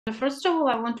First of all,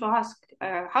 I want to ask,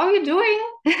 how are you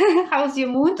doing? How's your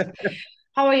mood?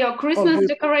 How are your All Christmas good.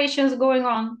 decorations going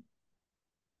on?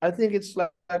 I think it's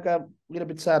like a little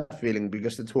bit sad feeling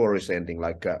because the tour is ending.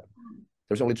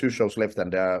 There's only two shows left,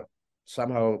 and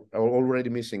somehow I'm already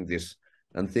missing this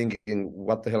and thinking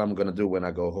what the hell I'm gonna do when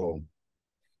I go home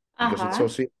because it's so Uh-huh.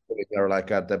 simple. There,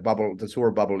 the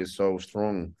tour bubble is so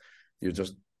strong. You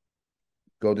just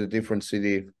go to a different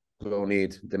city, go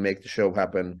meet, they make the show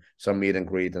happen, some meet and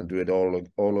greet, and do it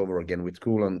all over again with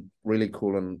really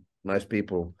cool and nice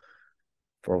people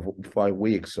for 5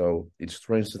 weeks. So it's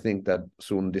strange to think that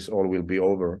soon this all will be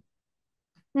over.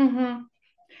 Mm-hmm.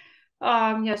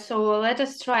 Yeah, so let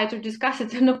us try to discuss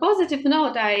it on a positive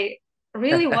note. I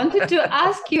really wanted to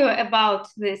ask you about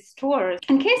this tour.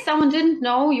 In case someone didn't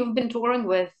know, you've been touring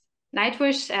with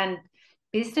Nightwish and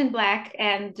Beast in Black.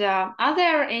 And are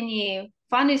there any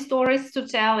funny stories to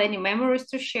tell, any memories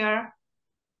to share?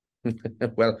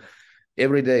 Well,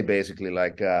 every day basically,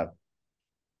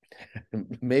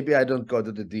 maybe I don't go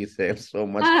to the details so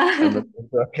much. I'm not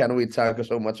sure, can we talk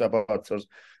so much about those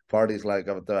parties?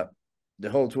 The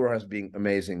whole tour has been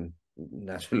amazing,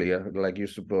 naturally, like you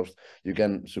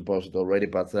can suppose it already,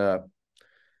 but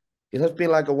it has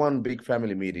been like a one big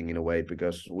family meeting in a way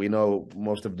because we know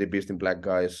most of the Beast in Black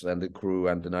guys and the crew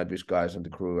and the Nightwish guys and the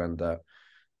crew, and I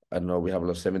don't know, we have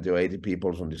like 70 or 80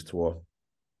 people on this tour,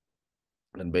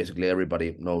 and basically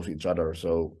everybody knows each other.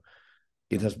 So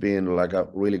it has been like a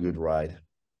really good ride,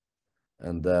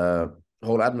 and the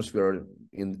whole atmosphere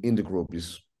in the group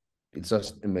it's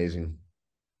just amazing.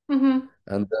 Mm-hmm.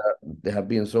 And there have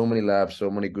been so many laughs, so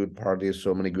many good parties,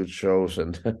 so many good shows,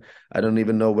 and I don't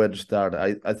even know where to start.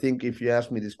 I think if you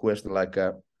ask me this question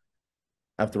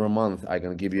after a month, I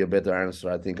can give you a better answer.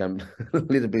 I think I'm a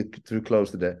little bit too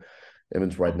close to the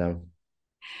events right now.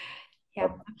 Yeah,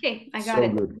 But okay, I got so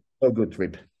it. good, so good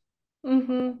trip.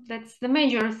 Mm-hmm. That's the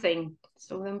major thing.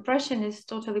 So the impression is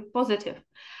totally positive.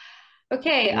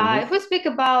 Okay, Hmm. if we speak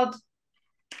about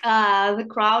the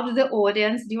crowd, the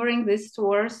audience during this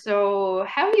tour, so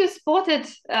have you spotted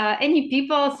any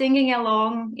people singing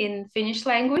along in Finnish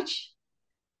language?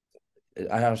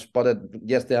 I have spotted,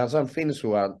 yes, there are some Finns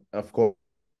who are, of course,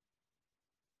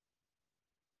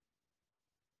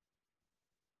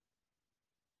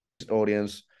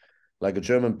 audience, like a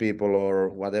German people or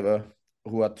whatever,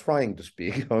 who are trying to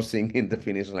speak or sing in the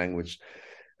Finnish language.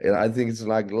 Yeah, I think it's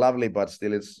like lovely, but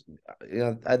still,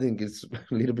 I think it's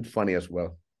a little bit funny as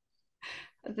well.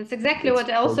 That's exactly It's what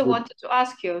I so also good. wanted to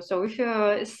ask you. So if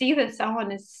you see that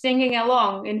someone is singing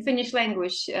along in Finnish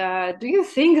language, do you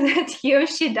think that he or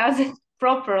she does it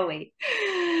properly?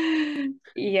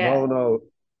 Yeah. No, no,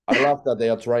 I love that they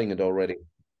are trying it already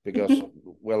because,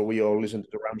 well, we all listen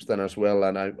to Ramstein as well,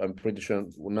 and I'm pretty sure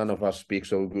none of us speak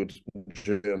so good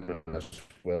German as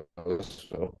well.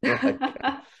 So,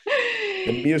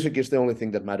 the music is the only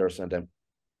thing that matters, and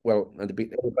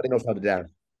everybody knows how to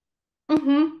dance.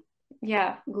 Mm-hmm.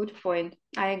 Yeah, good point.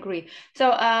 I agree. So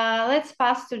let's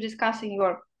pass to discussing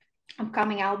your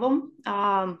upcoming album,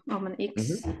 Omen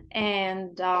X. Hmm.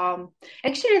 And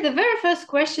actually, the very first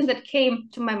question that came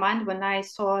to my mind when I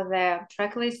saw the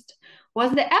track list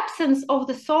was the absence of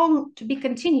the song to be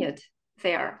continued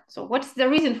there. So, what's the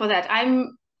reason for that?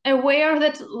 I'm aware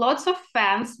that lots of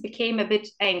fans became a bit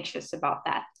anxious about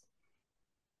that.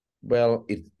 Well,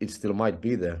 it still might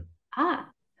be there. Ah,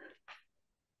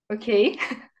 okay.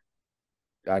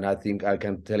 And I think I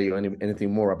can't tell you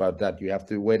anything more about that. You have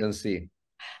to wait and see.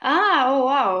 Ah, oh,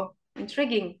 wow.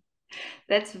 Intriguing.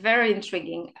 That's very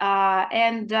intriguing.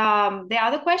 And the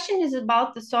other question is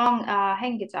about the song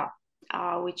Hengita,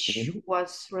 which Mhm.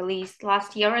 was released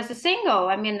last year as a single.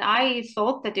 I mean, I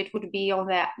thought that it would be on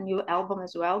the new album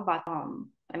as well, but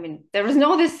I mean, there was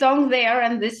no this song there,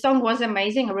 and this song was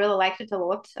amazing. I really liked it a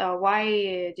lot.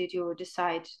 Why did you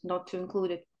decide not to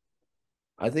include it?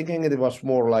 I think it was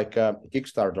more like a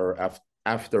Kickstarter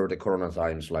after the Corona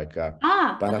times.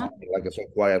 Ah, Band has uh-huh. been so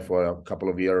quiet for a couple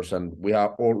of years, and we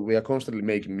are constantly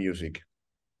making music,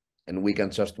 and we can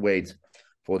just wait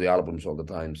for the albums all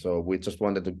the time. So we just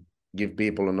wanted to give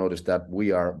people a notice that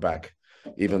we are back,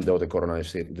 even though the Corona is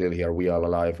still here. We are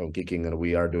alive and kicking, and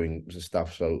we are doing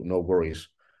stuff. So no worries.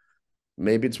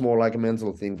 Maybe it's more like a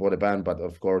mental thing for the band, but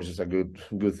of course it's a good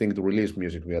thing to release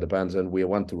music. We are the bands and we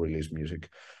want to release music,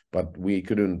 but we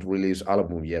couldn't release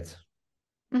album yet.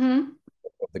 Mm-hmm.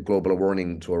 The global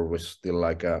warning tour was still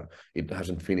it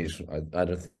hasn't finished. I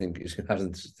don't think it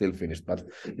hasn't still finished, but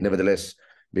nevertheless,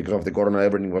 because of the corona,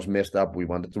 everything was messed up. We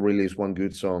wanted to release one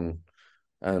good song,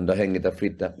 and Hang It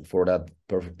fit for that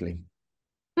perfectly.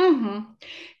 Mm-hmm.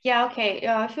 Yeah, okay.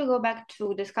 If we go back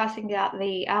to discussing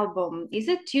the album, is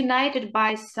it united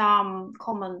by some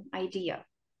common idea?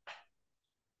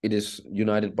 It is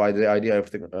united by the idea of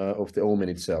the Omen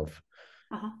itself.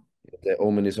 The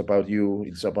Omen is about you.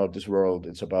 It's about this world.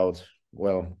 It's about,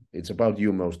 well, it's about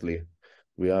you mostly.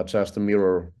 We are just a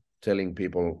mirror telling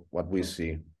people what we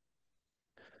see.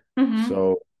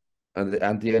 So, and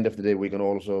at the end of the day, we can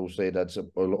also say that's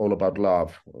all about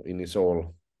love in its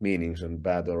all meanings, and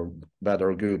bad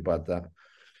or good. But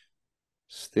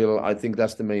still, I think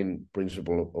that's the main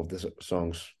principle of the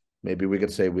songs. Maybe we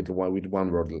could say with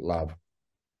one word, love.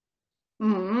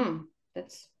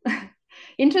 That's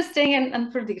interesting and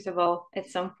unpredictable at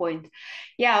some point.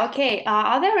 Yeah, okay.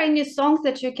 Are there any songs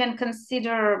that you can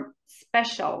consider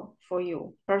special for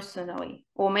you personally,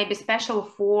 or maybe special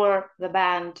for the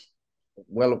band?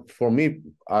 Well, for me,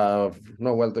 no,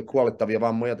 well, the Kuolettavia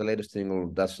Vammoja, the latest single,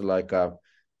 that's like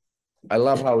I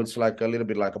love how it's like a little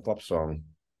bit like a pop song,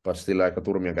 but still like a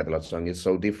Turmion Kätilöt song. It's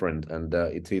so different, and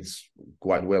it hits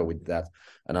quite well with that.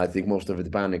 And I think most of the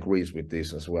band agrees with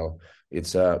this as well.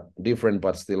 It's different,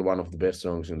 but still one of the best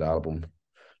songs in the album,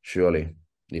 surely,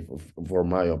 for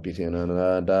my opinion.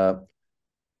 And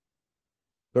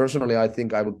personally, I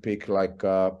think I would pick like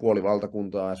Puoli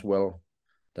Valtakuntaa as well.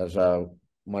 There's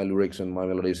my lyrics and my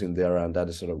melodies in there, and that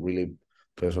is a really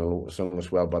personal song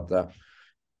as well. But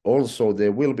also,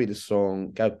 there will be the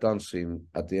song Käy tanssiin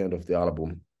at the end of the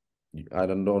album. I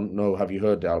don't know, have you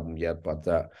heard the album yet? But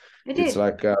it's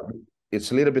like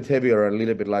it's a little bit heavier and a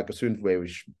little bit like a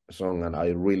synthwave-ish song, and I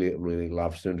really, really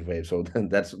love synthwave. So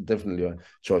that's definitely a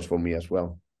choice for me as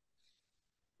well.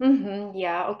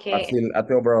 Yeah, okay. But still, at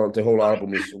the overall, the whole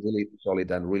album is really solid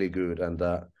and really good. And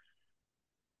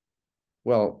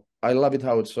well, I love it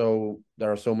how it's so,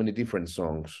 there are so many different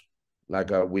songs.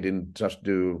 Like we didn't just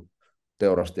do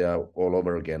Teurastia all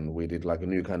over again. We did like a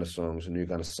new kind of songs, a new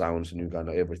kind of sounds, a new kind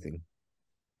of everything.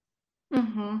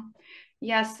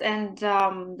 Yes, and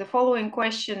the following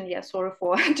question, yeah, sorry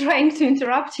for trying to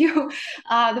interrupt you.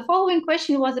 The following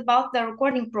question was about the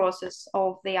recording process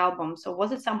of the album. So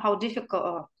was it somehow different?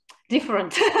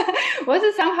 Was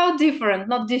it somehow different,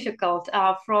 not difficult,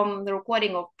 from the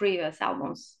recording of previous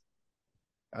albums?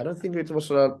 I don't think it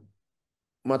was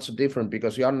much different,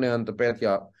 because Janne and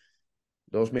Petja,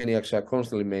 those maniacs, are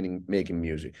constantly making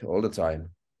music all the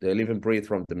time. They live and breathe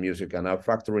from the music, and our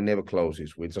factory never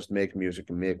closes. We just make music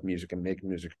and make music and make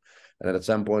music. And at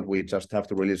some point, we just have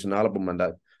to release an album.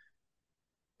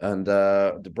 And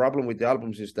the problem with the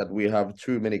albums is that we have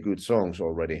too many good songs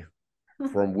already,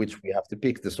 from which we have to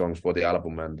pick the songs for the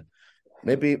album. And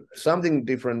maybe something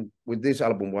different with this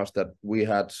album was that we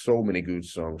had so many good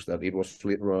songs that it was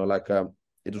like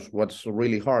it was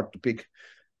really hard to pick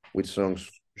which songs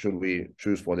should we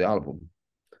choose for the album.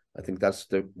 I think that's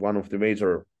one of the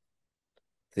major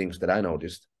things that I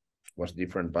noticed was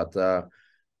different. But the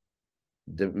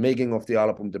making of the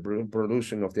album, the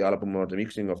producing of the album, or the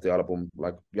mixing of the album,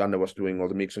 like Janne was doing all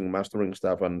the mixing, mastering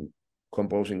stuff, and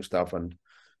composing stuff, and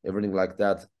everything like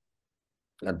that,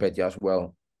 and Petja as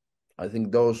well. I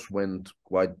think those went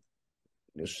quite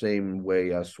the same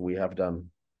way as we have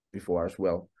done before as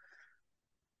well.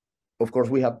 Of course,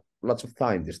 we had lots of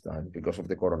time this time because of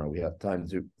the corona. We had time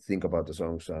to think about the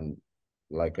songs and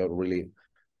like really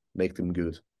make them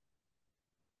good.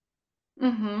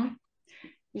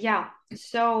 Yeah,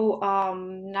 so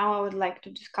now I would like to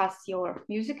discuss your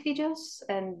music videos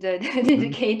and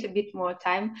dedicate a bit more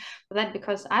time for that,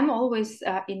 because I'm always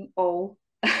in awe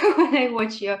when I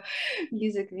watch your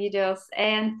music videos.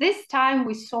 And this time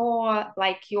we saw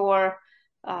like your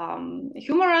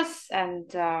humorous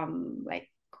and like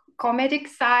comedic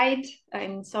side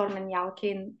in Sormen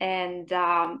Jalkin, and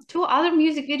two other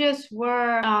music videos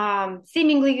were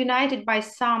seemingly united by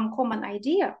some common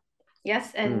idea.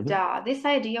 Yes, and this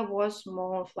idea was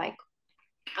more of like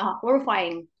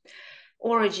horrifying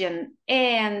origin,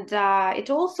 and it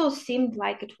also seemed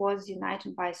like it was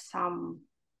united by some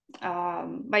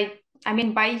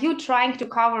by you trying to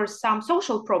cover some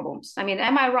social problems. I mean,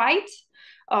 am I right?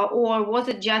 Or was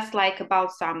it just like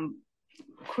about some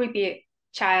creepy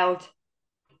child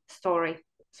story,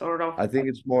 sort of? I think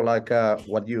it's more like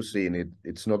what you see in it.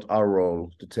 It's not our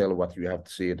role to tell what you have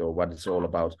to see it or what it's all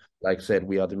about. Like I said,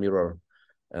 we are the mirror,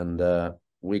 and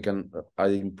we can.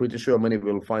 I'm pretty sure many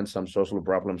will find some social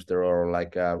problems. There are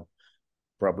like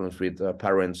problems with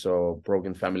parents or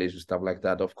broken families and stuff like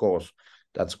that. Of course,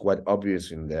 that's quite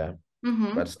obvious in there.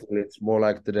 But still, it's more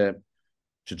like the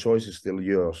choice is still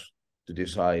yours to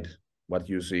decide what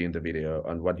you see in the video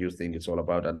and what you think it's all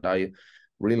about. And I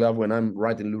really love when I'm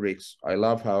writing lyrics. I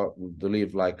love how to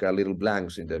leave like little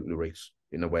blanks in the lyrics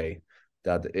in a way.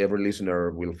 that every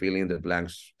listener will fill in the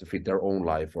blanks to fit their own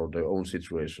life or their own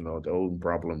situation or their own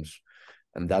problems.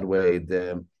 And that way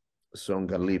the song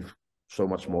can live so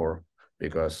much more,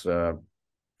 because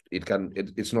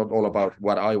it's not all about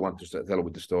what I want to tell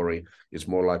with the story. It's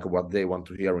more like what they want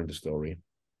to hear in the story.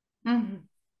 Mm-hmm.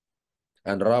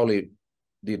 And Rauli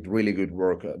did really good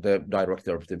work, the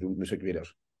director of the music videos.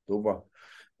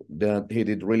 He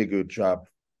did really good job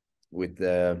with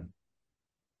the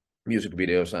music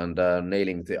videos and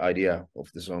nailing the idea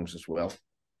of the songs as well.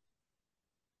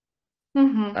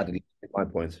 Mm-hmm. At least my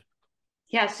point.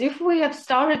 Yes, if we have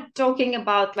started talking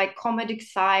about like comedic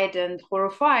side and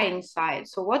horrifying side,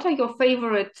 so what are your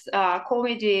favorite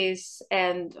comedies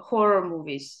and horror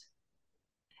movies?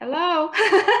 Hello.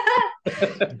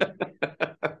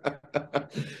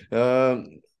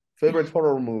 Favorite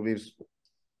horror movies.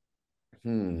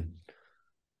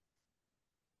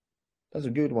 That's a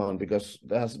good one, because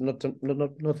there has not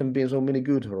been so many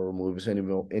good horror movies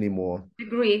anymore.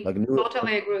 Agree. Like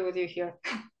Totally agree with you here.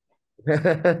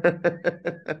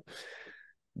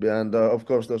 And of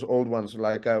course, those old ones,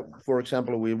 like for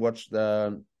example, we watched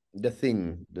the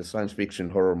Thing, the science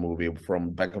fiction horror movie from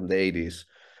back in the 80s,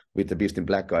 with the Beast in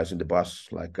Black guys in the bus,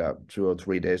 like 2 or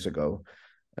 3 days ago.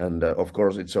 And of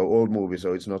course, it's so old movie,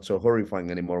 so it's not so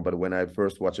horrifying anymore. But when I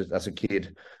first watched it as a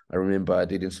kid, I remember I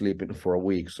didn't sleep for a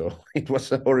week, so it was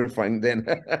horrifying then.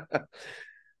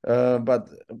 But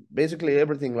basically,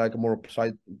 everything like more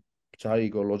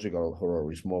psychological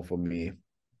horror is more for me.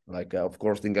 Like, of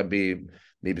course, thing can be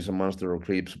maybe some monster or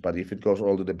creeps, but if it goes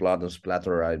all to the blood and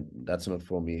splatter, that's not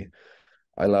for me.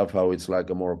 I love how it's like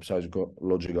a more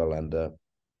psychological, and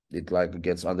it like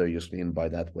gets under your skin by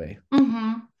that way.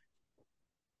 Mm-hmm.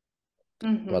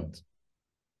 Mm-hmm. But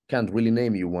can't really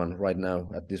name you one right now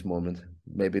at this moment.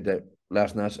 Maybe the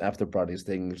last night's after party is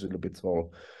taking a little bit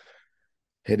toll.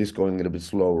 Head is going a little bit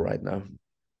slow right now.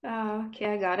 Okay,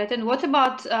 I got it. And what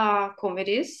about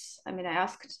comedies? I mean, I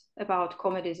asked about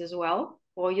comedies as well,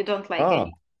 or you don't like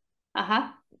any? Uh-huh.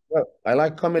 Well, I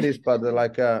like comedies, but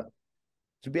like to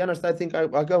be honest, I think I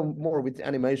go more with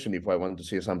animation if I want to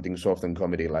see something soft and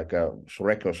comedy, like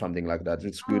Shrek or something like that.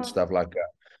 It's good stuff, like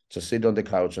just sit on the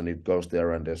couch and it goes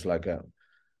there, and there's like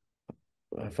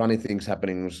funny things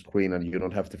happening on screen, and you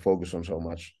don't have to focus on so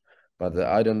much. But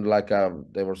I don't like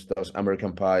there was those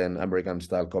American Pie and American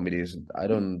style comedies. I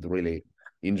don't really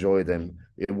enjoy them.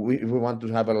 If we want to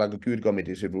have like a good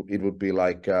comedies, it would be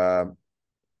like I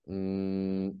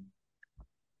don't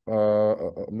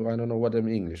know what in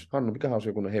English. Hannu, mikä on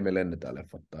se, kun he me lennetään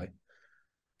leffat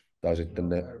tai sitten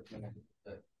ne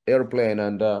Airplane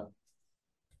and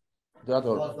the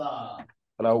other.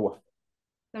 Älä huua.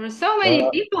 There are so many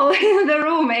people in the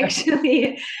room,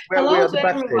 actually. Well, we Hello are to the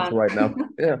backstage everyone. right now.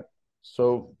 Yeah.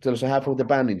 So there's a half of the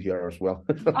band in here as well.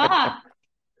 Okay.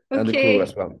 And the crew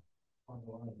as well.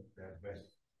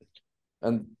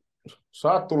 And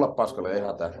saat tulla paskalle, ei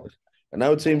hätää. And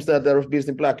now it seems that there are Beast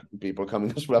in Black people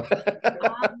coming as well.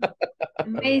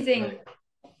 Amazing.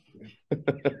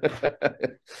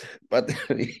 But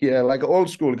yeah, like old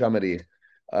school comedy.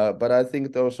 But I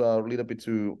think those are a little bit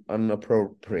too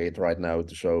inappropriate right now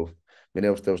to show. Many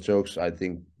of those jokes, I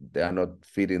think they are not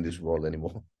fit in this world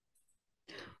anymore.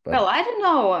 But, well, I don't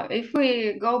know. If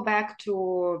we go back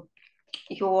to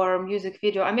your music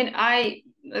video, I mean, I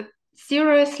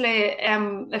seriously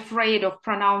am afraid of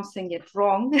pronouncing it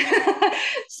wrong.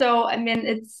 So, I mean,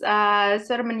 it's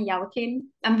Turmion Kätilöt.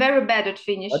 I'm very bad at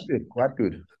Finnish. Quite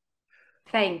good.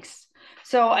 Thanks.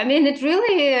 So, I mean, it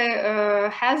really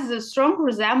has a strong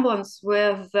resemblance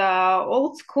with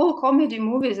old school comedy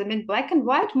movies. I mean, black and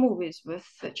white movies with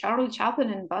Charlie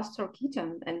Chaplin and Buster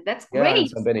Keaton, and that's great. Yeah,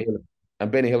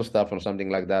 and Benny Hill stuff or something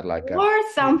like that, like or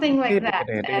something like that,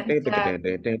 and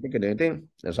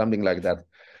something like that.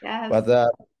 Yes. But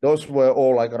those were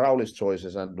all like Rauli's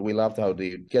choices, and we loved how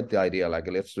they get the idea. Like,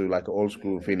 let's do like old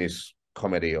school Finnish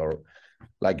comedy, or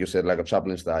like you said, like a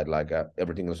Chaplin style, like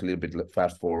everything was a little bit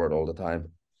fast forward all the time.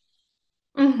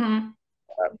 Mm-hmm.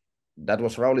 That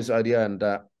was Rauli's idea, and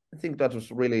I think that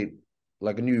was really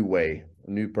like a new way,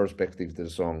 a new perspective to the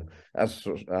song, as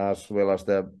well as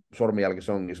the Sormenjälki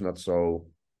song is not so,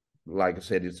 like I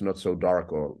said, it's not so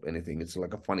dark or anything. It's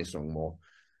like a funny song more,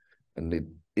 and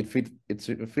it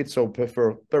fits so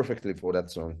perfectly for that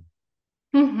song.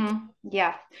 Mm-hmm.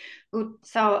 Yeah, good.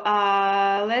 So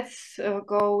let's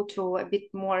go to a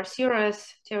bit more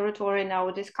serious territory in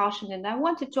our discussion, and I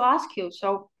wanted to ask you,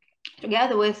 so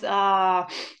together with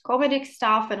comedic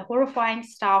stuff and horrifying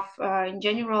stuff in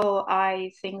general,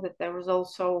 I think that there is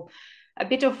also a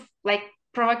bit of like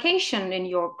provocation in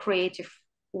your creative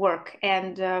work.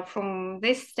 And from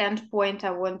this standpoint,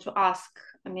 I want to ask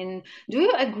I mean, do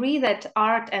you agree that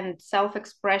art and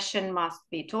self-expression must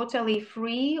be totally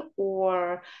free,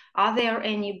 or are there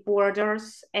any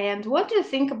borders? And what do you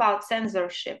think about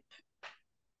censorship?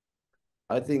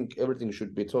 I think everything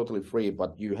should be totally free,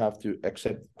 but you have to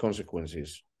accept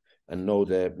consequences and know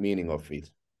the meaning of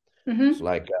it. It's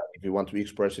like if you want to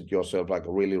express it yourself like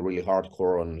really, really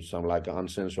hardcore and some like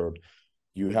uncensored,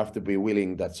 you have to be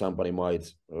willing that somebody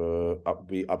might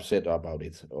be upset about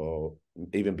it or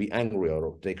even be angry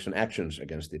or take some actions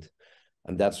against it.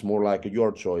 And that's more like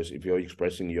your choice if you're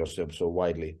expressing yourself so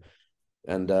widely.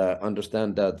 And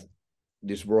understand that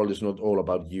this world is not all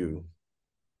about you.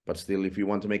 But still, if you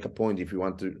want to make a point, if you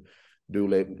want to do,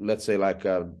 let's say, like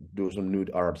do some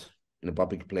nude art in the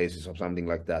public places or something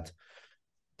like that,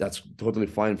 that's totally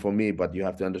fine for me, but you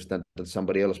have to understand that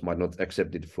somebody else might not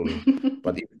accept it fully.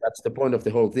 But if that's the point of the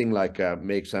whole thing, like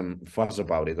make some fuss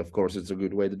about it, of course, it's a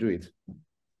good way to do it.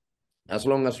 As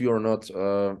long as you're not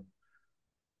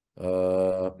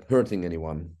hurting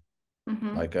anyone,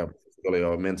 like physically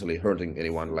or mentally hurting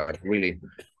anyone, like really,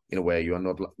 in a way, you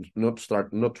are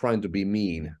not trying to be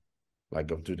mean, like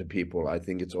to the people. I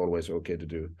think it's always okay to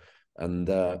do, and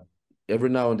every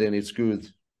now and then it's good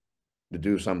to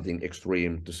do something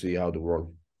extreme to see how the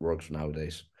world works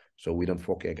nowadays, so we don't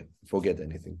forget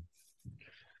anything.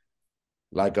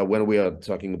 Like when we are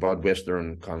talking about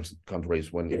Western countries,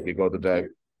 if we go to the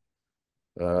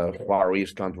Far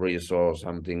East countries or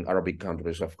something, Arabic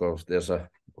countries, of course, there's a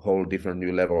whole different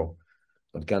new level.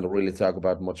 I can't really talk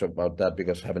about much about that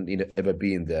because I haven't ever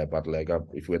been there. But like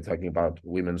if we're talking about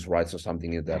women's rights or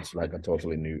something, that's like a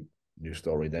totally new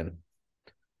story then.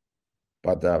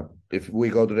 But if we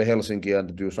go to the Helsinki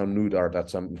and do some nude art at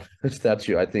some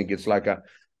statue, I think it's like a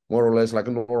more or less like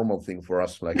a normal thing for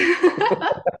us. Like,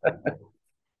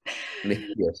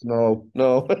 yes, no.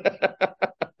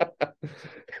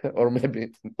 or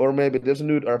maybe there's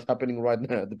nude art happening right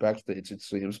now at the backstage, it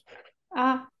seems.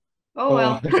 Oh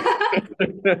well.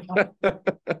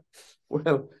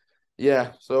 Well,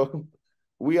 yeah, so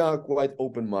we are quite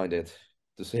open-minded,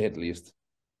 to say at least.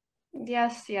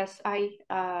 Yes, I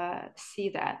see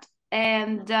that.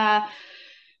 And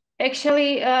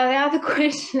actually, the other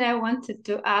question I wanted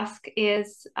to ask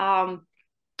is,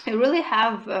 I really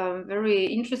have a very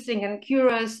interesting and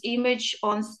curious image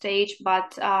on stage,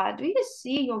 but do you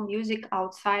see your music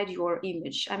outside your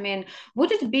image? I mean,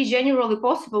 would it be generally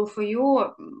possible for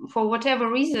you, for whatever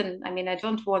reason? I mean, I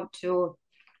don't want to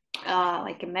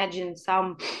like imagine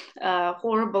some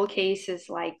horrible cases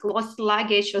like lost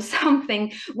luggage or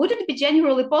something. Would it be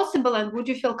generally possible, and would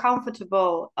you feel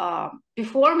comfortable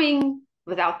performing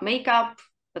without makeup,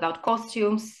 without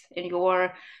costumes, in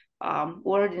your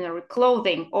ordinary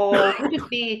clothing, or would it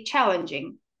be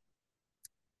challenging?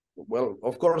 Well,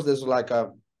 of course, there's like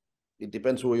it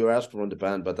depends who you ask from the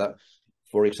band, but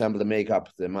for example, the makeup,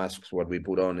 the masks, what we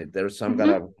put on it, there's some kind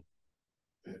of,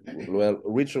 well,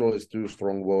 ritual is too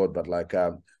strong word, but like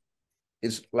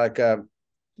it's like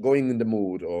going in the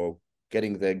mood or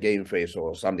getting the game face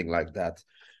or something like that.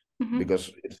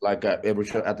 Because it's like at every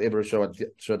show at a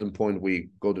certain point we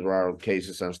go to our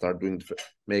cases and start doing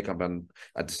makeup, and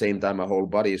at the same time our whole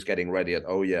body is getting ready at,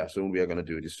 oh yeah, soon we are going to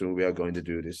do this, soon we are going to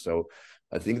do this. So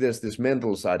I think there's this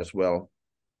mental side as well.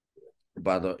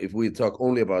 But if we talk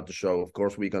only about the show, of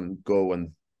course we can go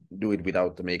and do it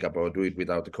without the makeup or do it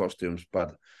without the costumes,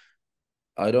 but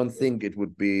I don't think it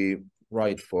would be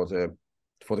right for the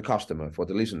customer, for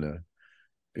the listener,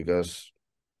 because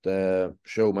the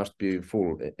show must be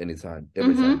full anytime,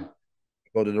 every time.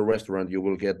 Go to the restaurant, you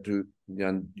will get to,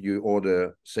 and you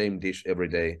order same dish every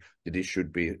day. The dish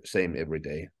should be same every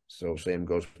day. So same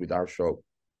goes with our show.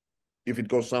 If it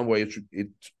goes somewhere,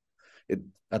 it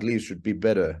at least should be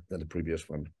better than the previous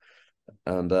one.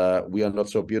 And we are not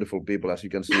so beautiful people, as you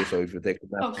can see. So if you take the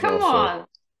Oh, masks come also, on.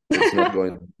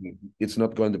 it's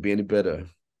not going to be any better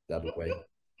that way.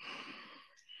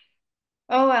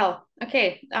 Oh, well,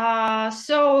 okay.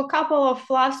 So a couple of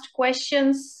last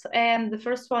questions. And the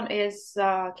first one is,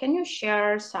 can you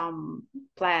share some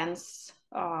plans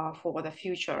for the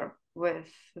future with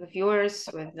the viewers,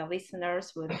 with the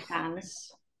listeners, with the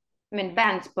fans? I mean,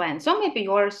 band's plans, so maybe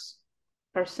yours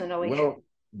personally. Well,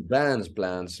 band's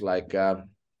plans, like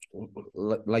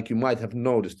you might have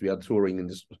noticed, we are touring in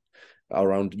this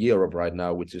around Europe right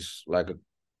now, which is like a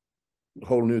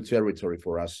whole new territory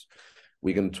for us.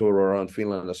 We can tour around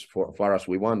Finland as far as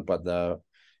we want, but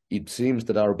it seems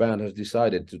that our band has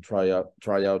decided to try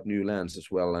out new lands as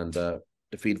well, and the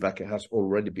feedback has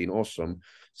already been awesome.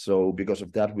 So because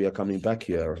of that, we are coming back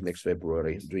here next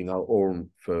February, doing our own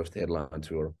first headline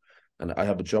tour. And I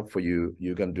have a job for you.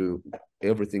 You can do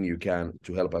everything you can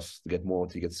to help us to get more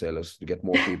ticket sales, to get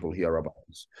more people here about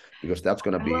us, because that's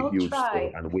going to be a huge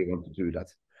thing, and we want to do that.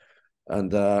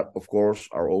 And of course,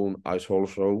 our own Ice Hall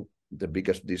show, the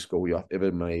biggest disco we have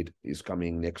ever made, is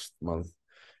coming next month.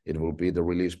 It will be the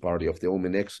release party of the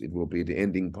Omen X. It will be the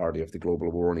ending party of the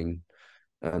global warning,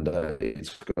 and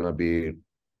it's going to be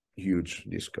huge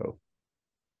disco.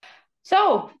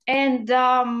 So, and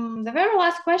the very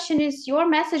last question is your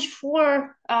message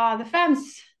for the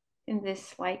fans in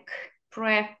this like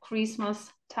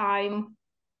pre-Christmas time,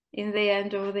 in the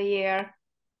end of the year.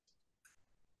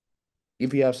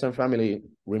 If you have some family,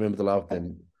 remember to love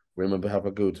them. Remember to have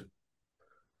a good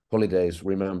holidays.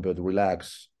 Remember to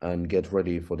relax and get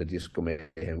ready for the disco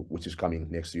mayhem, which is coming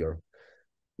next year.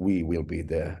 We will be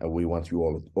there, and we want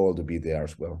you all to be there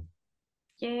as well.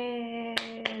 Yeah.